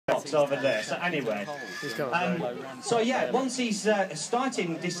box over there. So anyway, so yeah, once he's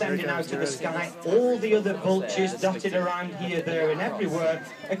starting descending out of the sky, all the other vultures dotted around here, there and everywhere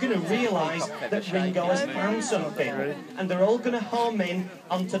are going to realise that Ringo has found something, and they're all going to home in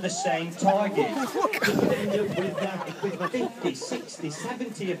onto the same target. You could end up with 50, 60,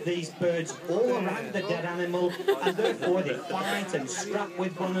 70 of these birds all around the dead animal, and therefore they fight and scrap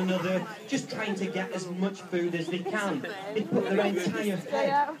with one another, just trying to get as much food as they can. They put their entire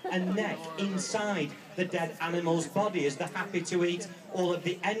head and neck inside the dead animal's body as they're happy to eat all of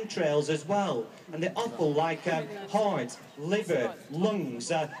the entrails as well. And they offal like heart, liver, lungs.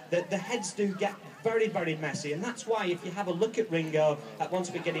 The heads do get very, very messy, and that's why if you have a look at Ringo, once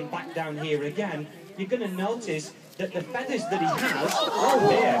we're getting back down here again, you're going to notice that the feathers that he has, oh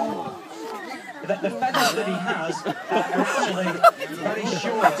dear, that the feathers that he has are actually very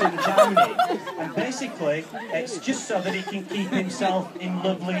short and downy, and basically it's just so that he can keep himself in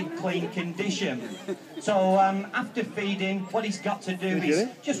lovely, clean condition. So after feeding, what he's got to do is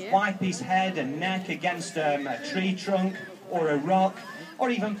just wipe his head and neck against a tree trunk or a rock, or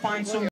even find some